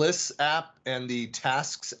the Lists app and the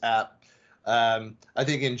Tasks app, I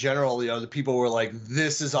think in general, the people were like,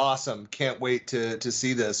 "This is awesome! Can't wait to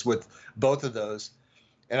see this," with both of those.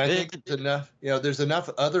 And I think there's enough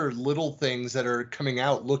other little things that are coming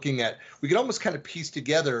out. Looking at, we can almost kind of piece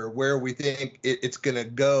together where we think it's going to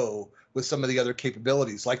go with some of the other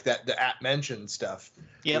capabilities, like the app mention stuff,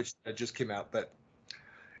 which just came out, but.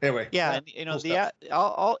 Anyway, yeah, and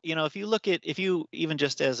if you look at, if you even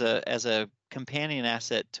just as a companion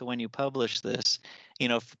asset to when you publish this,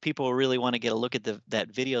 if people really want to get a look at that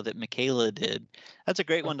video that Michaela did, that's a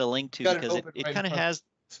great one to link to, because it kind of has.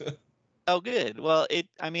 Oh, good. Well, it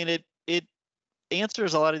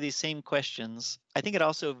answers a lot of these same questions. I think it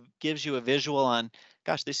also gives you a visual on,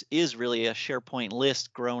 gosh, this is really a SharePoint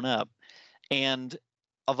list grown up, and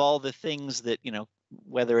of all the things that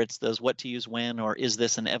whether it's those what to use when or is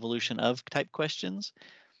this an evolution of type questions,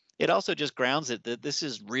 it also just grounds it that this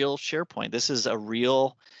is real SharePoint. This is a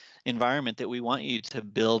real environment that we want you to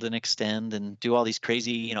build and extend and do all these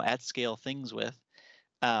crazy, at scale things with.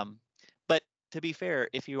 But to be fair,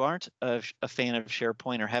 if you aren't a fan of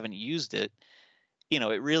SharePoint or haven't used it,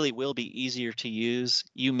 it really will be easier to use.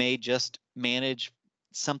 You may just manage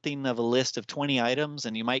something of a list of 20 items,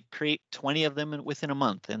 and you might create 20 of them within a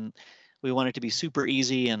month. And we want it to be super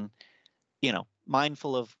easy and,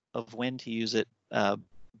 mindful of when to use it.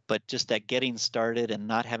 But just that getting started and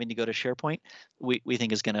not having to go to SharePoint, we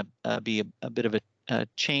think is going to be a bit of a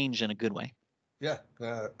change in a good way. Yeah,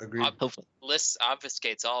 agreed. Hopefully. Lists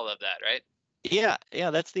obfuscates all of that, right? Yeah,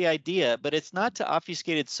 that's the idea, but it's not to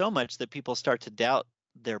obfuscate it so much that people start to doubt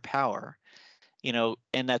their power.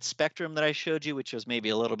 And that spectrum that I showed you, which was maybe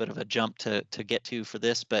a little bit of a jump to get to for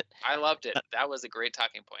this, but I loved it. That was a great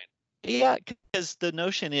talking point. yeah, because the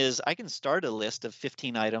notion is I can start a list of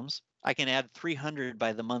 15 items. I can add 300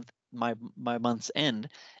 by the month, my month's end.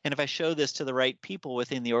 And if I show this to the right people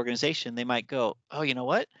within the organization, they might go, oh, you know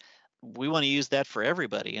what? We want to use that for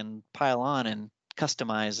everybody and pile on and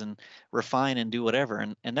customize and refine and do whatever.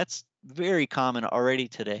 And that's very common already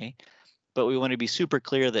today. But we want to be super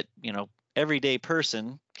clear that, everyday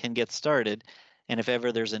person can get started. And if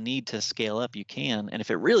ever there's a need to scale up, you can. And if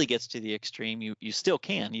it really gets to the extreme, you still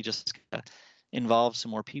can. You just involve some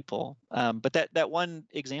more people. But that one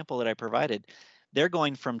example that I provided, they're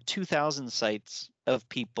going from 2,000 sites of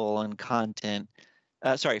people and content,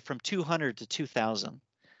 from 200 to 2,000.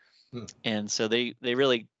 And so they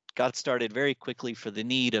really got started very quickly for the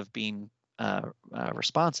need of being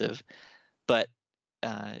responsive. But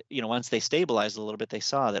once they stabilized a little bit, they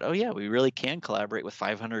saw that, oh yeah, we really can collaborate with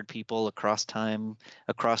 500 people across time,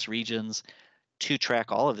 across regions, to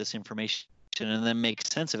track all of this information and then make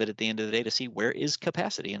sense of it at the end of the day to see where is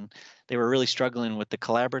capacity. And they were really struggling with the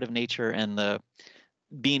collaborative nature and the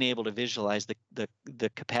being able to visualize the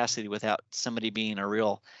capacity without somebody being a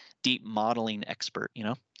real deep modeling expert.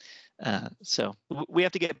 So we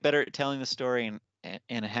have to get better at telling the story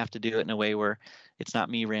and have to do it in a way where it's not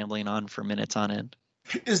me rambling on for minutes on end.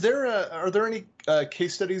 Are there any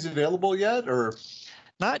case studies available yet, or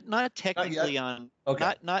not technically on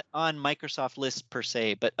not on Microsoft lists per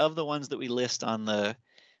se, but of the ones that we list on the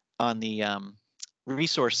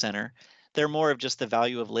resource center, they're more of just the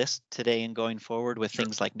value of list today and going forward with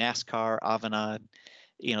things like NASCAR, Avanade.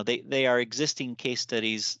 They are existing case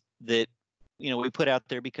studies that we put out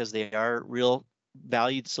there because they are real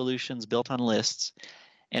valued solutions built on lists.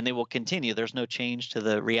 And they will continue. There's no change to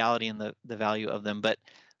the reality and the value of them. But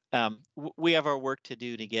we have our work to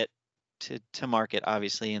do to get to market,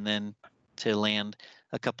 obviously, and then to land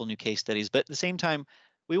a couple new case studies. But at the same time,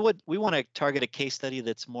 we want to target a case study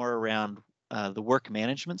that's more around the work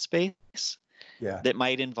management space. Yeah. That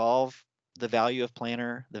might involve the value of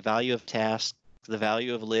planner, the value of tasks, the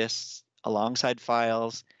value of lists alongside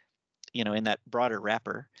files, in that broader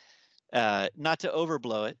wrapper. Not to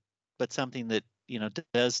overblow it, but something that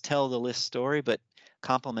does tell the list story, but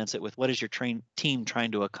complements it with what is your team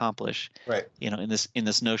trying to accomplish, right? In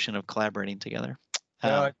this notion of collaborating together.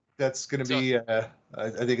 That's going to be. I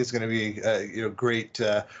think it's going to be great.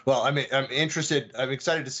 Well, I'm interested. I'm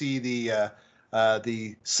excited to see the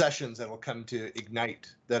sessions that will come to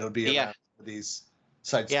Ignite. That'll be around these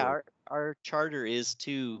side stories. Yeah, our charter is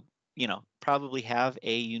to probably have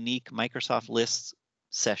a unique Microsoft Lists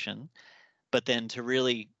session, but then to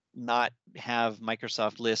really not have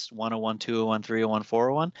Microsoft Lists 101, 201, 301,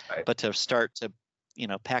 401, right. But to start to,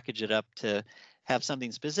 package it up to have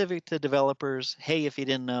something specific to developers. Hey, if you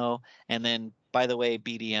didn't know, and then by the way,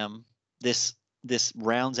 BDM, this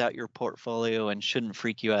rounds out your portfolio and shouldn't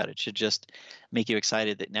freak you out. It should just make you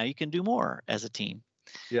excited that now you can do more as a team.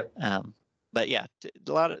 Yep. But yeah,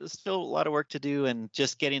 still a lot of work to do, and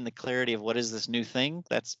just getting the clarity of what is this new thing.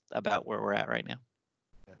 That's about where we're at right now.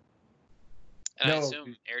 And I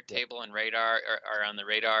assume Airtable and Radar are on the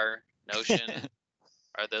radar notion.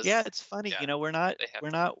 Are those? Yeah, it's funny. Yeah, we're not.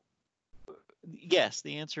 Yes,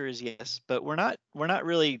 the answer is yes, but we're not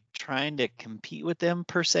really trying to compete with them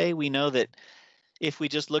per se. We know that if we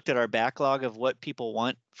just looked at our backlog of what people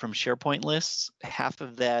want from SharePoint lists, half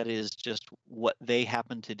of that is just what they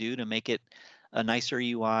happen to do to make it a nicer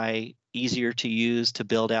UI, easier to use, to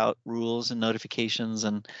build out rules and notifications.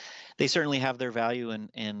 And they certainly have their value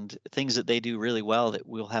and things that they do really well that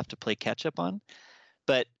we'll have to play catch up on.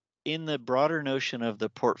 But in the broader notion of the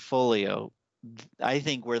portfolio, I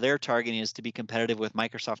think where they're targeting is to be competitive with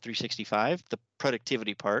Microsoft 365, the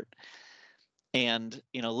productivity part. And,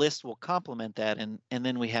 List will complement that. And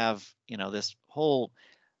then we have, this whole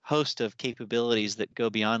host of capabilities that go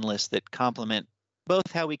beyond List that complement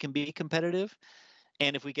both how we can be competitive,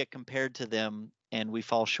 and if we get compared to them and we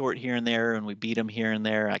fall short here and there and we beat them here and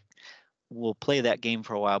there, we'll play that game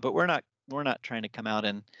for a while. But we're not trying to come out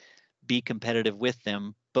and be competitive with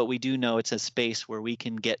them. But we do know it's a space where we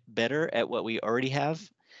can get better at what we already have,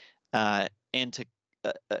 and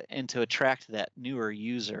to attract that newer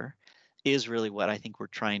user is really what I think we're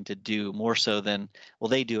trying to do, more so than, well,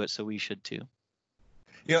 they do it, so we should too.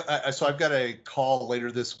 So I've got a call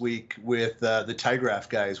later this week with the Tygraph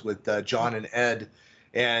guys, with John and Ed,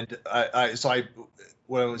 and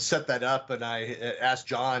when I set that up, and I asked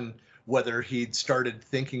John whether he'd started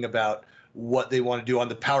thinking about what they want to do on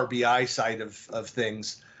the Power BI side of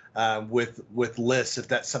things with lists, if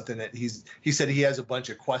that's something that he said he has a bunch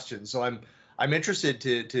of questions. So I'm interested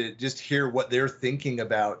to just hear what they're thinking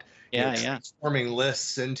about transforming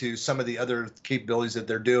lists into some of the other capabilities that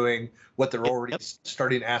they're doing, what they're already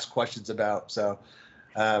starting to ask questions about. So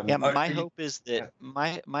my hope is that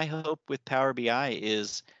my hope with Power BI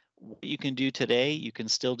is what you can do today, you can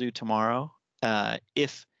still do tomorrow.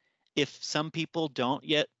 If some people don't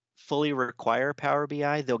yet fully require Power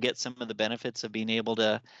BI, they'll get some of the benefits of being able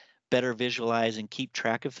to better visualize and keep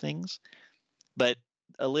track of things. But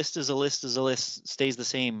a list is a list is a list, stays the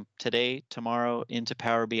same today, tomorrow, into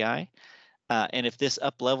Power BI. And if this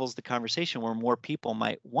up levels the conversation where more people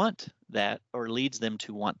might want that or leads them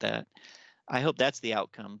to want that, I hope that's the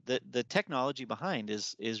outcome. The technology behind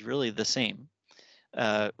is really the same,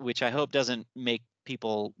 which I hope doesn't make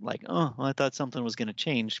people like, oh, well, I thought something was going to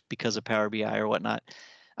change because of Power BI or whatnot.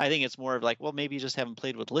 I think it's more of like, well, maybe you just haven't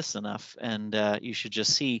played with lists enough, and you should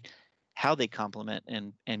just see how they complement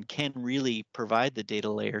and can really provide the data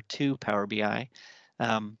layer to Power BI.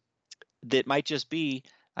 That might just be,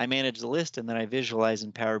 I manage the list and then I visualize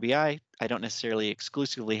in Power BI. I don't necessarily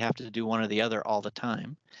exclusively have to do one or the other all the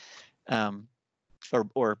time,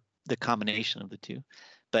 or the combination of the two.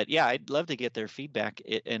 But yeah, I'd love to get their feedback.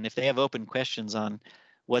 And if they have open questions on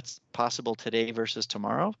what's possible today versus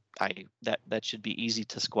tomorrow, that should be easy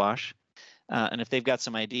to squash. And if they've got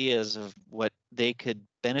some ideas of what they could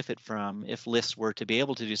benefit from if lists were to be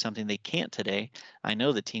able to do something they can't today, I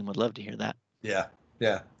know the team would love to hear that. Yeah.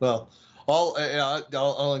 Well,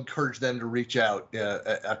 I'll encourage them to reach out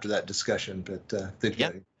after that discussion. But they've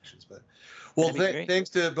got any questions. But well, thanks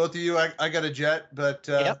to both of you. I got a jet, but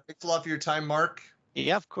thanks a lot for your time, Mark.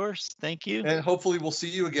 Yeah, of course. Thank you. And hopefully we'll see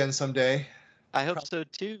you again someday. I hope so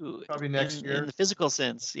too. Probably next year. In the physical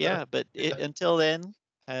sense, yeah. But until then,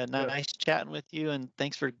 nice chatting with you, and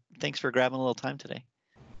thanks for grabbing a little time today.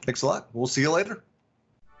 Thanks a lot. We'll see you later.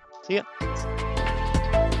 See ya.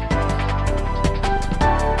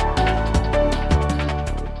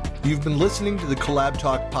 You've been listening to the Collab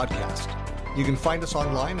Talk podcast. You can find us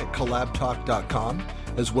online at collabtalk.com,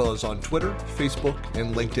 as well as on Twitter, Facebook,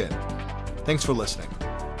 and LinkedIn. Thanks for listening.